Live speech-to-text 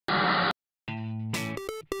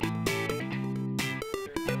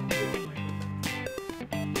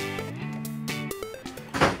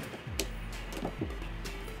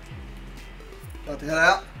to head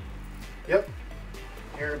out? Yep.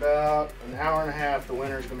 Here in about an hour and a half, the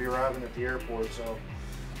winter's gonna be arriving at the airport, so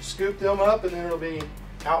scoop them up and then it'll be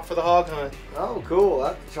out for the hog hunt. Oh, cool.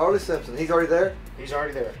 That's Charlie Simpson. He's already there? He's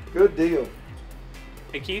already there. Good deal.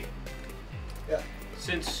 Hey, Keith. Yeah.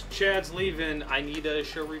 Since Chad's leaving, I need a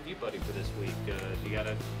show review buddy for this week. You got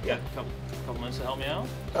a couple minutes to help me out?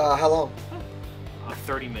 How long?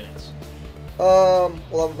 30 minutes. Well,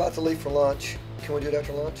 I'm about to leave for lunch. Can we do it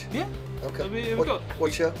after lunch? Yeah. Okay.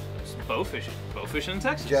 What show? It's bowfishing. Bowfishing in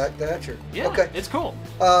Texas. Jack Thatcher. Yeah. Okay. It's cool.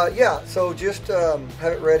 Yeah. So just have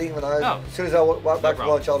it ready when as soon as I walk back from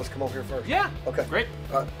lunch, I'll just come over here first. Yeah. Okay. Great.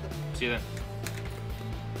 All right. See you then.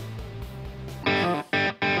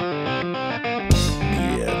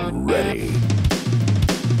 Get ready.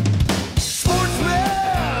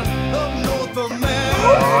 Sportsmen of North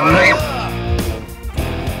America.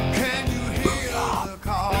 Can you hear the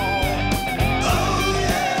call? Oh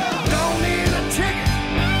yeah. Don't need a ticket.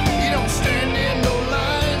 You don't stand in no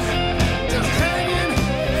lines. Just hanging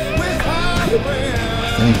with my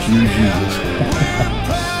friends. Thank you, Jesus. We're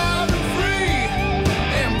proud and free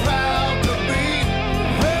and proud to be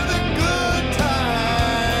where the good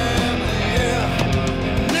times,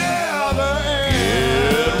 never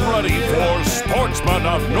end. Get ready for Sportsmen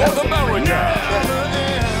of North America.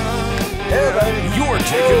 Your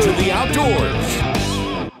ticket to the outdoors.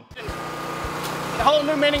 A whole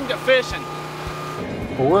new meaning to fishing.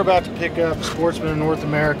 Well, we're about to pick up Sportsman of North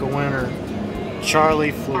America winner,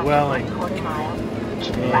 Charlie Flewelling.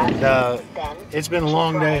 And it's been a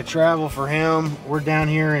long day of travel for him. We're down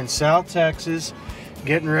here in South Texas,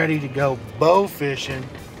 getting ready to go bow fishing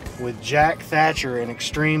with Jack Thatcher at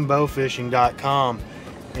extremebowfishing.com.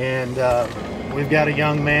 And we've got a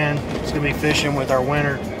young man that's going to be fishing with our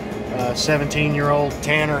winner, 17-year-old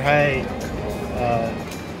Tanner Hay.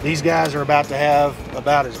 These guys are about to have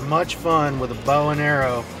about as much fun with a bow and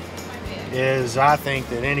arrow as I think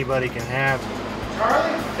that anybody can have.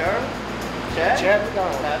 Charlie? Chad? Chad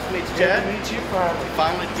McDonald. Nice to meet you, Good Chad. to meet you finally.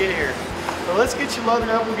 Finally to get here. So let's get you loaded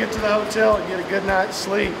up. We'll get to the hotel and get a good night's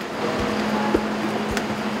sleep.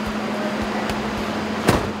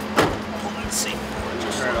 Let's see.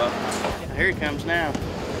 Here he comes now.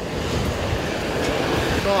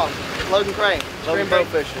 Come on, loading crane. Loading bow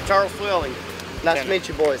fishing. Charles Swelling. Nice to meet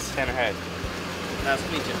you, boys. Tanner Hay. Nice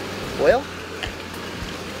to meet you. Well,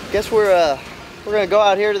 guess we're gonna go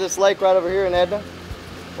out here to this lake right over here in Edna.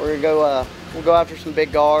 We're gonna go. We'll go after some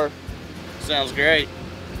big gar. Sounds great.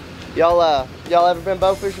 Y'all ever been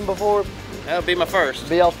bow fishing before? That'll be my first.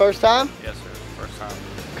 Be y'all's first time? Yes, sir. First time.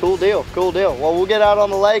 Cool deal, cool deal. Well, we'll get out on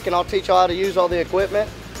the lake and I'll teach y'all how to use all the equipment.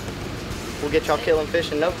 We'll get y'all killing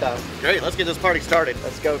fish in no time. Great, let's get this party started.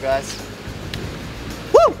 Let's go, guys.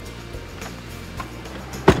 Woo!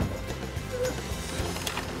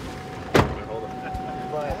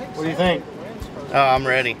 What do you think? Oh, I'm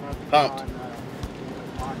ready. Pumped.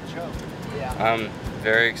 I'm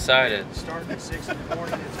very excited.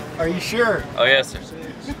 Are you sure? Oh, yes, sir.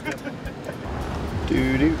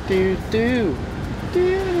 Do do do do. Do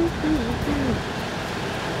do do.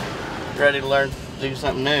 Ready to learn, do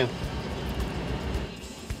something new.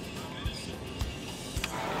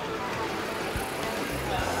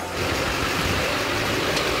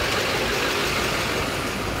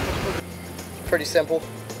 Pretty simple,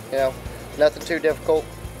 you know, nothing too difficult.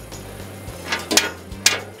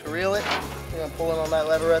 To reel it, you're gonna pull in on that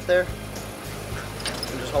lever right there.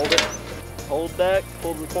 And just hold it. Hold back,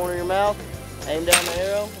 pull to the corner of your mouth, aim down the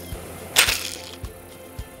arrow.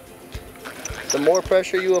 The more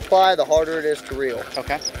pressure you apply, the harder it is to reel.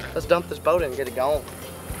 Okay. Let's dump this boat in and get it going.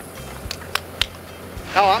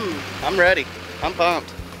 Oh, I'm ready. I'm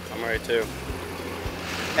pumped. I'm ready too.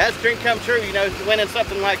 That's a dream come true, you know, winning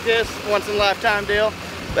something like this, once in a lifetime deal.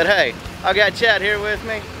 But hey, I got Chad here with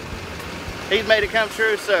me. He's made it come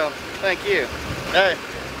true, so thank you. Hey,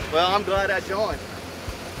 well, I'm glad I joined.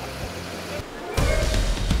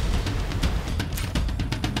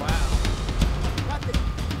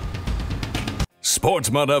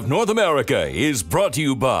 Sportsman of North America is brought to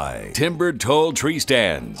you by Timbered Tall Tree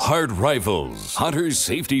Stands, Hard Rifles, Hunter's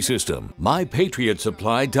Safety System,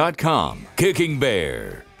 MyPatriotSupply.com, Kicking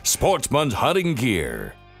Bear, Sportsman's Hunting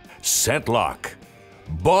Gear, Scentlock,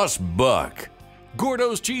 Boss Buck,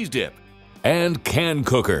 Gordo's Cheese Dip, and Can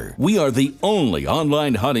Cooker. We are the only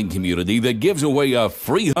online hunting community that gives away a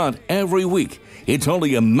free hunt every week. It's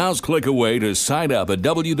only a mouse click away to sign up at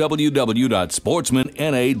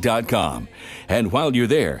www.sportsmanna.com. And while you're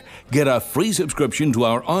there, get a free subscription to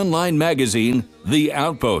our online magazine, The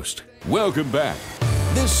Outpost. Welcome back.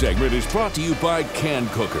 This segment is brought to you by Can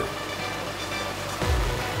Cooker.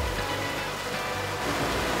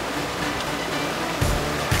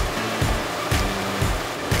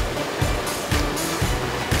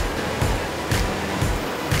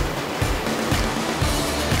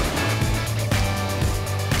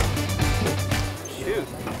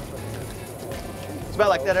 about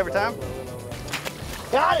like that every time?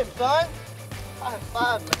 Got him, son. High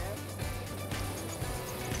five, man.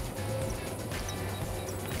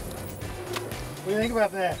 What do you think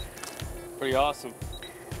about that? Pretty awesome.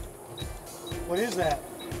 What is that?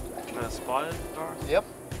 Spotted gar? Yep,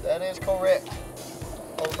 that is correct.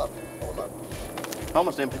 Hold up, hold up.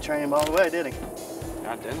 Almost didn't betray him all the way, did he?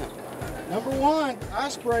 I didn't. Number 1,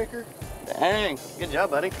 icebreaker. Dang, good job,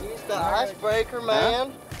 buddy. He's the icebreaker,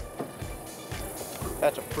 man.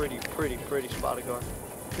 That's a pretty spotted gar.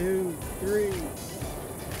 2, 3.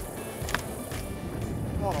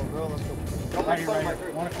 Come on, girl, let's go. Don't Right make here, fun right of my here.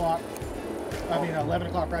 group. 1 o'clock. I mean, 11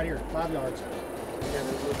 o'clock right here. 5 yards. Yeah, there's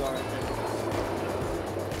a blue gar right there.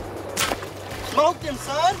 Smoked him,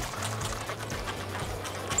 son.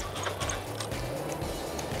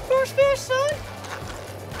 First fish, son.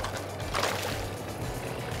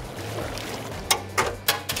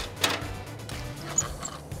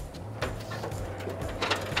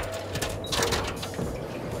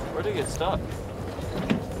 Where'd he get stuck?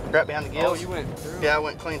 Right behind the gills. Oh, you went through? Yeah, I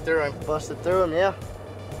went clean through him. Busted through him, yeah.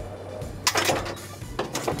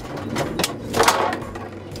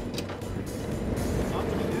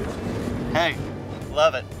 Hey,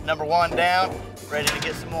 love it. Number 1 down, ready to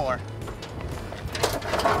get some more.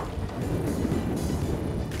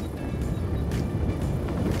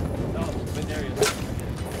 Oh, good area.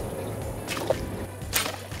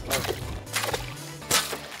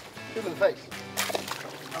 Shoot him in the face.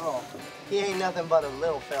 Oh, he ain't nothing but a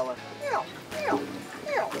little fella.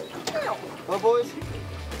 Well, boys,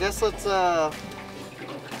 I guess let's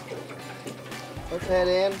head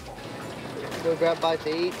in, go grab a bite to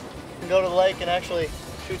eat, and go to the lake and actually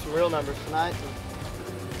shoot some real numbers tonight.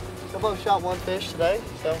 We both shot 1 fish today,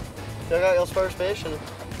 so still got y'all's first fish, and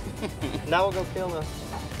now we'll go kill a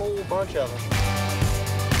whole bunch of them.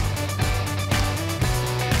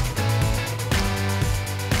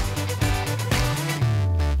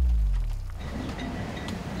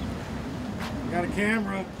 I got a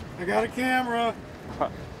camera. I got a camera.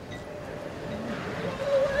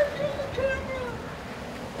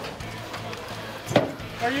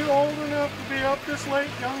 Are you old enough to be up this late,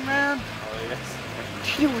 young man? Oh,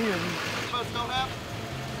 yes. You don't hear me. Boats don't have?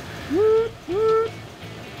 Woot, woot.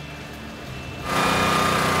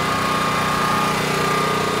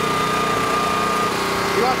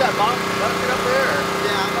 You want that box bucket up there?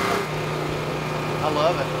 Yeah, I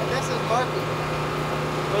love it. this is Murphy.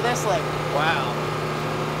 For this lake. Wow.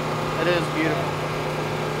 It is beautiful.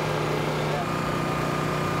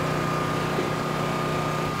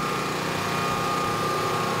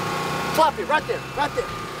 Floppy, right there, right there.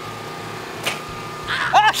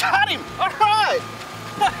 Ah, I got him! All right!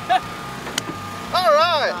 All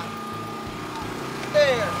right!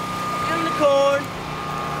 There. Unicorn.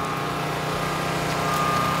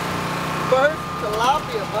 First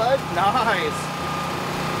tilapia, bud. Nice.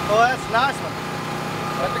 Oh, that's a nice one.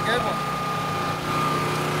 That's a good one.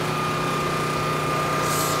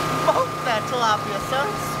 Smoke that tilapia, son.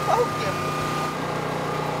 Smoke him.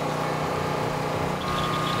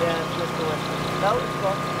 Yeah, it's just delicious. That was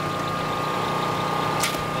fun.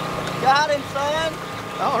 Got him, son.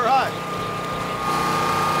 All right.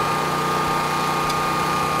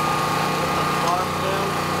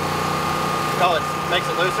 Oh, it makes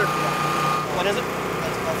it looser? Yeah. What is it?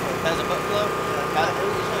 That's buffalo. Has a butt flow? Yeah, Got it.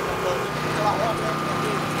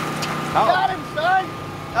 Oh. Got him, son.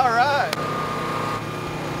 All right.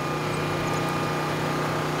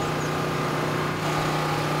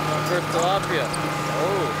 First tilapia.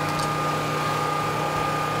 Oh,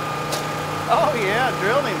 Oh, yeah,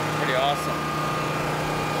 drilled him. pretty awesome.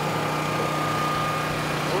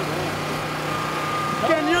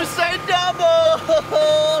 Can you say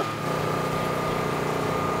double?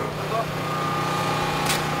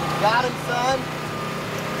 Got him, son.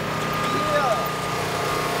 Yeah.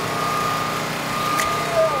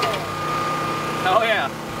 Oh, yeah.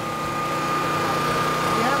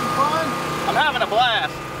 You having fun? I'm having a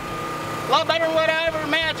blast. A lot better than what I ever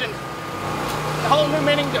imagined. A whole new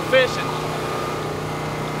meaning to fishing.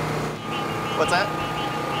 What's that?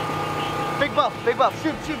 Big buff, big buff.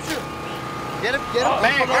 Shoot, shoot, shoot. Get him, get him. Oh,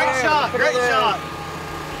 man, Put it great there, shot, put it great there. shot.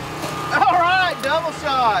 All right, double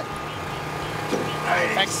shot.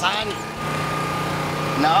 Thanks, son.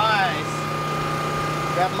 Nice.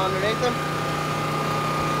 Grab him underneath him.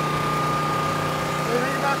 What do you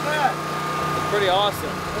think about that? It's pretty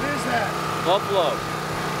awesome. What is that? Buffalo. 1,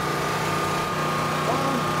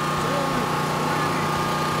 2,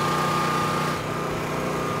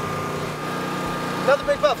 3. Another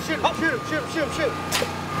big buff. Shoot him, shoot him, shoot him, shoot him, shoot him.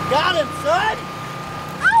 Got him, son.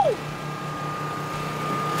 Ow!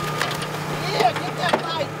 Yeah, get that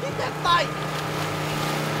bite, get that bite.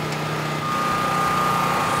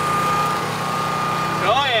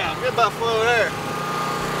 What about flow there?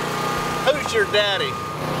 Who's your daddy?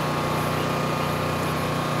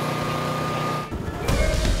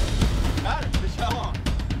 Got it, fish on.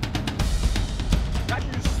 Got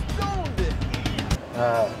you stoned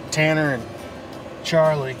it. Tanner and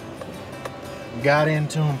Charlie got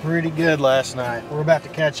into them pretty good last night. We're about to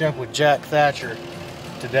catch up with Jack Thatcher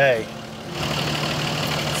today.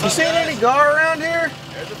 You seen any gar around here?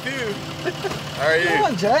 There's a few. How are you? Come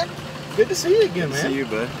on, Jack. Good to see you again, man. Good to see you,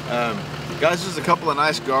 bud. Guys, there's a couple of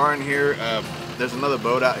nice gar in here. There's another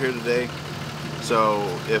boat out here today. So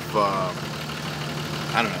if, I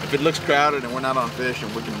don't know, if it looks crowded and we're not on fish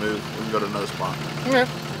and we can move, we can go to another spot. Okay.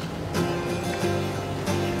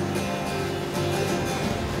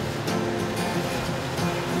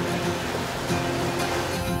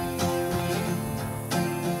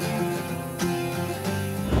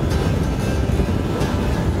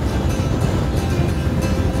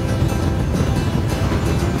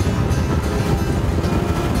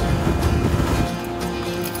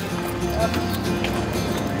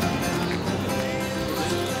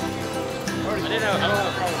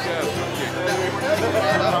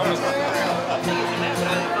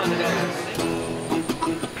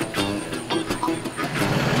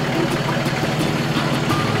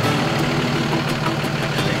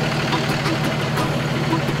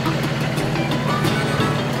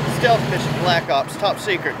 Stealth mission, Black Ops, top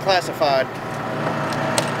secret, classified.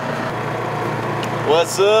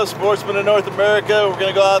 What's up, Sportsmen in North America? We're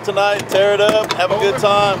gonna go out tonight, tear it up, have a good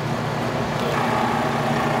time.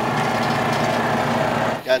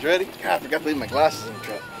 Guys ready? God, I forgot to leave my glasses in the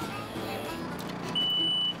truck.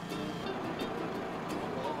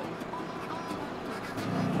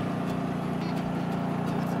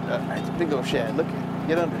 It's a big old shad. Look at it.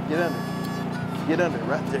 Get under, get under. Get under,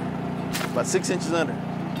 right there. About 6 inches under.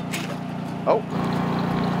 Oh.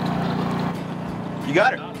 You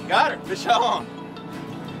got her, fish on.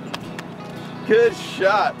 Good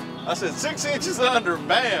shot. I said 6 inches under,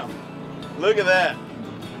 bam. Look at that.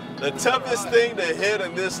 The toughest thing to hit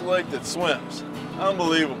in this lake that swims.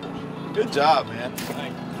 Unbelievable. Good job, man.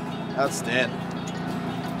 Outstanding.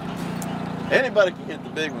 Anybody can hit the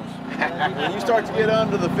big ones. When you start to get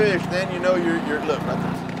under the fish, then you know you're look right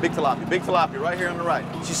there. Big tilapia right here on the right.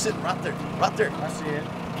 She's sitting right there, right there. I see it.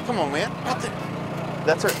 Come on, man, right there.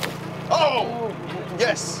 That's her. Oh,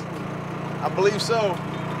 yes, I believe so.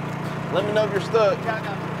 Let me know if you're stuck.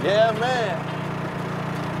 Yeah, man.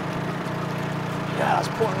 Yeah, I was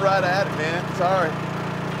pointing right at it, man. Sorry.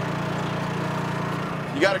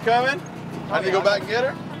 You got her coming? I need to go back and get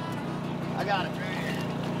her? I got it.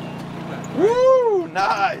 Woo,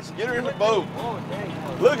 nice. Get her in the boat.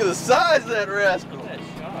 Look at the size of that rascal.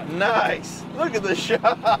 Nice. Look at the shot.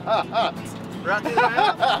 Right through the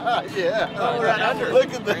mouth? Yeah. Oh, right under.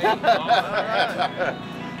 Look at that.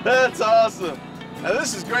 That's awesome. Now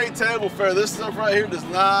this is great table fare. This stuff right here does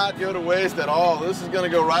not go to waste at all. This is going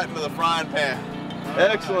to go right into the frying pan.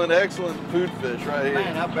 Excellent, excellent food fish right here.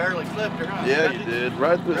 Man, I barely clipped her, huh? Yeah, you did.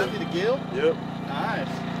 Right through Right through the gill? Yep. Nice.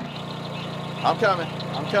 I'm coming.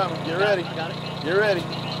 I'm coming. Get ready. Got it. Get ready.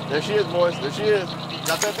 There she is, boys. There she is.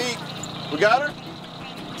 Got that beat. We got her?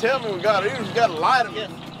 Tell me we got her. You just got to lie to me. Yes.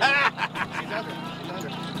 She's under. She's under.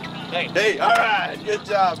 Hey, all right. Good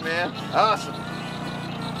job, man. Awesome.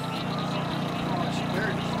 Oh, she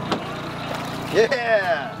buried us.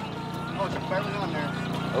 Yeah. Oh, she's barely on there.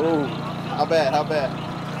 Oh, how bad? How bad?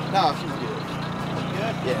 No, she's good.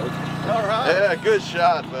 Good? Yeah. All right. Yeah, good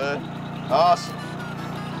shot, bud. Awesome.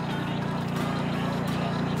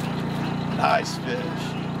 Nice fish.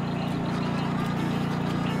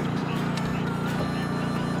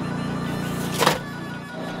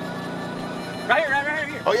 Right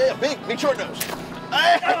here. Oh yeah, big short nose. Hey,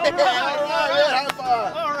 all right, yeah, high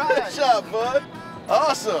five. All right. Good shot, bud.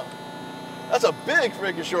 Awesome. That's a big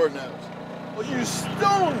freaking short nose. Well, you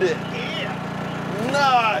stoned it. Yeah.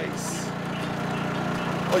 Nice.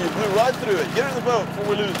 Oh, you blew right through it. Get her in the boat before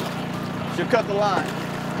we lose her. She'll cut the line.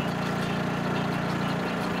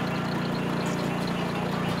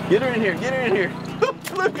 Get her in here. Get her in here.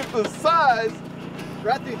 Look at the size.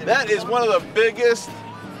 Right through the That is one of the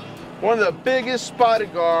biggest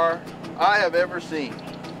spotted gar I have ever seen.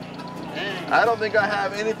 Dang. I don't think I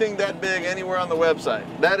have anything that big anywhere on the website.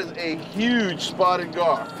 That is a huge spotted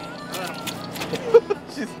gar.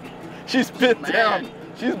 she's bit down.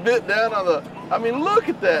 She's bit down on the, I mean, look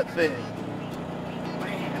at that thing.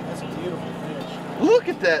 Man, that's a beautiful fish. Look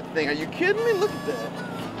at that thing. Are you kidding me? Look at that.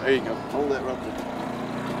 There you go. Hold that right there.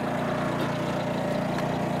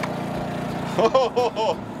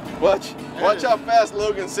 Oh, watch how fast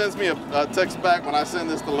Logan sends me a text back when I send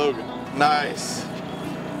this to Logan. Nice.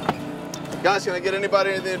 Guys, can I get anybody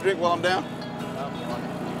anything to drink while I'm down?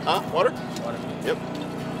 Huh? Water? Water. Yep.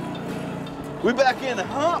 We back in the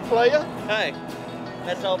hunt, playa. Hey,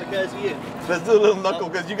 that's all because of you. Let's do a little knuckle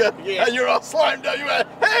because you got, Yeah. you're all slimed out. You got,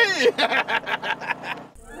 hey!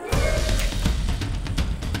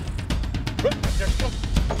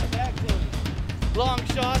 Long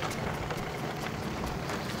shot.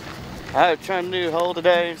 I'm trying to do a hole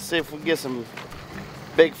today, see if we can get some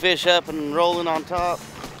big fish up and rolling on top.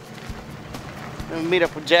 Then meet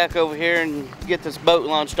up with Jack over here and get this boat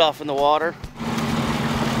launched off in the water.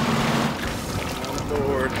 On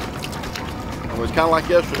board. It was kind of like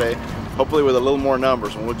yesterday, hopefully with a little more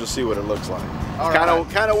numbers, and we'll just see what it looks like.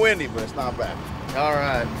 It's kind of windy, but it's not bad. All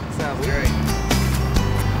right, sounds great.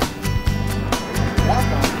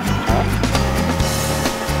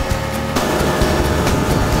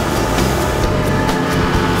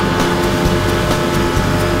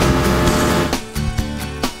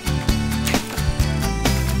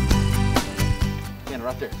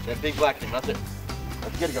 Right there, That big black thing right there.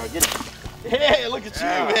 let's get it, go, get it. Hey, look at you,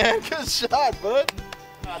 man. Good shot, bud.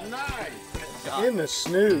 Nice. In the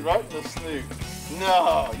snoot. Right in the snoot.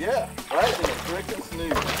 No, yeah, right in the freaking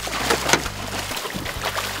snoot.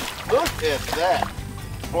 Look at that.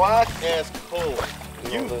 Black as coal.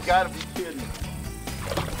 You gotta be kidding me.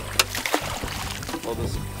 Hold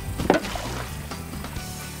this.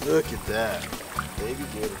 Look at that. Baby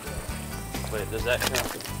gator guy. Wait, does that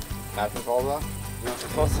count? After it falls off?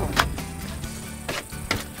 Awesome.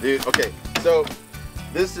 Dude, okay, so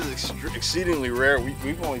this is exceedingly rare.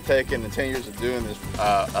 We've only taken, in 10 years of doing this,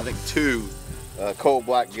 I think 2 coal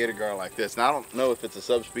black gator gar like this. Now, I don't know if it's a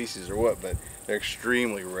subspecies or what, but they're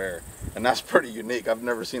extremely rare. And that's pretty unique. I've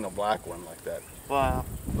never seen a black one like that. Wow.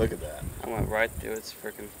 Look at that. I went right through its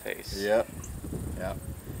freaking face. Yep. Yep.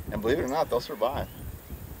 And believe it or not, they'll survive.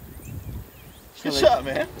 Good shot,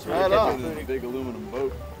 man. Right on. In a big aluminum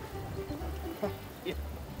boat.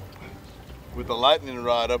 With the lightning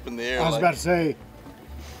rod up in the air. I was about to say,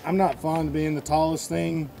 I'm not fond of being the tallest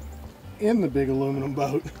thing in the big aluminum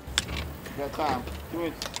boat. Got time. 2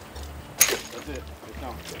 inches. That's it. Good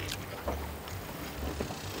count.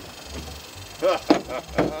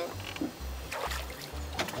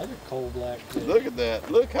 That's a coal black fish. Look at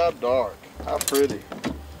that. Look how dark. How pretty.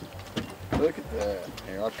 Look at that.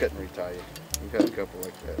 Here, I'll cut and retie you. We've got a couple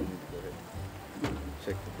like that. We need to go ahead.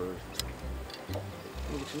 Check the bird.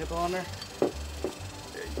 Can you get your nipple on there? There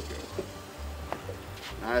you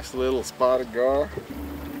go. Nice little spotted gar.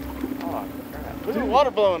 Oh, crap. Look at the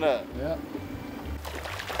water blowing up. Yep.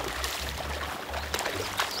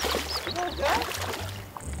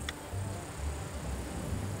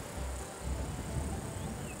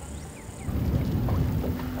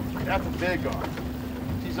 That's a big gar.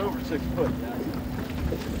 She's over 6 foot.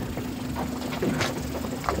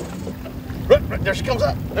 Right, there she comes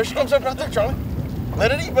up. There she comes up right there, Charlie.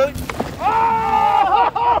 Let it eat, buddy.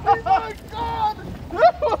 Oh my God!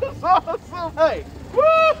 That was awesome. Hey.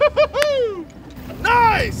 Woo-hoo-hoo!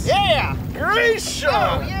 Nice! Yeah! Great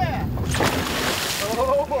shot! Oh, yeah!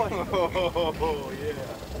 Oh boy! Oh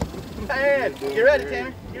yeah! Man, get ready,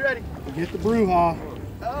 Tanner. Get ready. Get the brouhaha.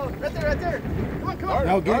 Oh, right there, right there. Come on, come on.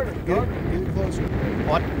 No, get it closer.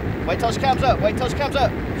 What? Wait till she comes up. Wait till she comes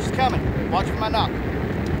up. She's coming. Watch for my knock.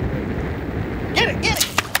 Get it, get it!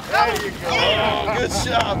 There you go. Yeah. Oh, good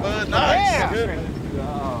shot, bud. Nice. Yeah. Good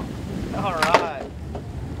job. All right.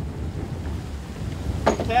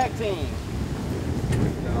 Tag team.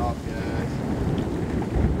 Good job, guys.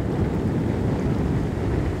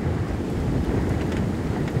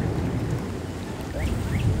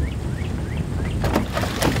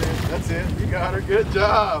 That's it. You got her. Good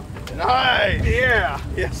job. Nice. Yeah.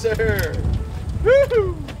 Yes, sir.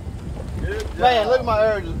 Woo! Good job. Man, look at my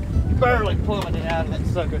urges. Barely plummeted out of that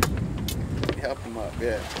sucker. Help him up,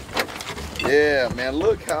 yeah. Yeah, man,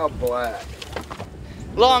 look how black.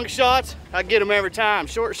 Long shots, I get them every time.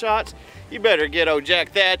 Short shots, you better get old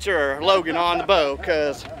Jack Thatcher or Logan on the bow,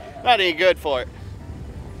 because that ain't good for it.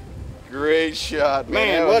 Great shot, man.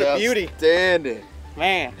 Man, That what was a beauty. outstanding.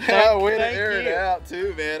 Man, I went and thank aired you. it out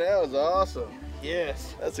too, man. That was awesome.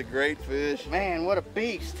 Yes. That's a great fish. Man, what a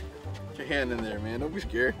beast. Put your hand in there, man. Don't be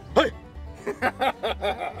scared. Hey!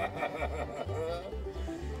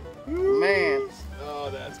 Man. Oh,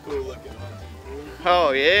 that's cool looking. Oh,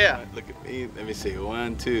 yeah. Right, look at me. Let me see.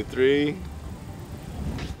 1, 2, 3.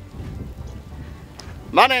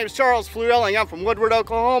 My name's Charles Flewelling. I'm from Woodward,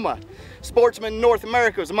 Oklahoma. Sportsmen North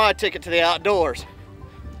America is my ticket to the outdoors.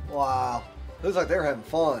 Wow. Looks like they're having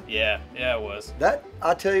fun. Yeah, it was. That,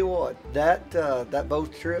 I tell you what, that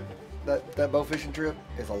boat trip, that bow fishing trip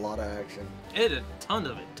is a lot of action. It a ton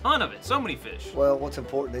of it, so many fish. Well, what's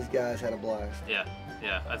important, these guys had a blast. Yeah,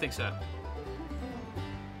 I think so.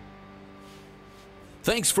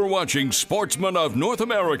 Thanks for watching Sportsmen of North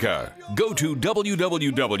America. Go to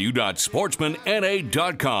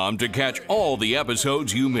www.sportsmanna.com to catch all the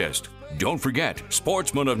episodes you missed. Don't forget,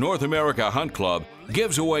 Sportsmen of North America Hunt Club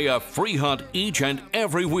gives away a free hunt each and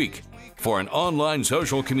every week. For an online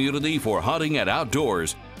social community for hunting and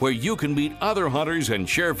outdoors, where you can meet other hunters and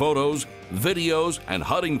share photos, videos, and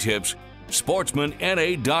hunting tips,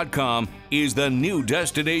 SportsmanNA.com is the new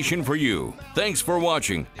destination for you. Thanks for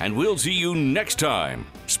watching, and we'll see you next time.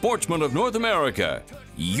 Sportsmen of North America,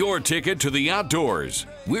 your ticket to the outdoors.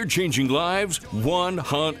 We're changing lives one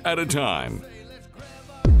hunt at a time.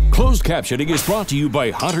 Closed captioning is brought to you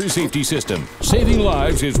by Hunter Safety System. Saving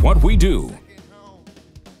lives is what we do.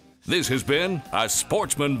 This has been a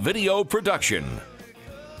Sportsman Video production.